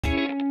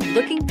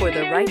Looking for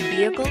the right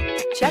vehicle?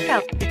 Check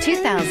out the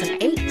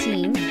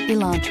 2018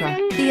 Elantra.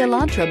 The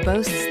Elantra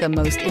boasts the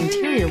most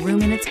interior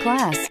room in its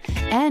class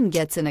and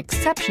gets an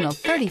exceptional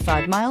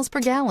 35 miles per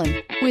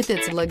gallon. With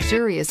its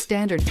luxurious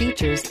standard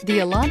features, the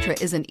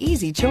Elantra is an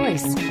easy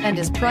choice and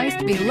is priced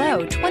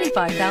below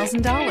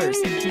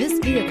 $25,000. This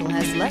vehicle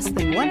has less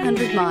than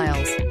 100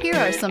 miles. Here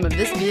are some of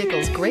this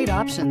vehicle's great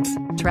options: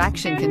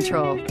 traction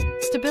control,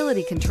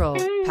 stability control,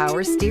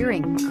 power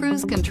steering,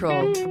 cruise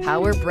control,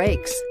 power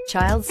brakes,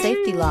 child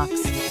safety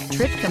locks,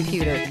 trip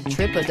computer,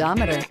 trip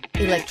odometer,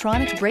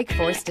 electronic brake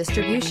force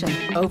distribution,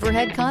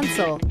 overhead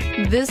console.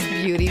 This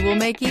beauty will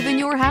make even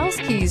your house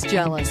keys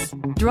jealous.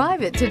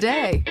 Drive it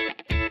today.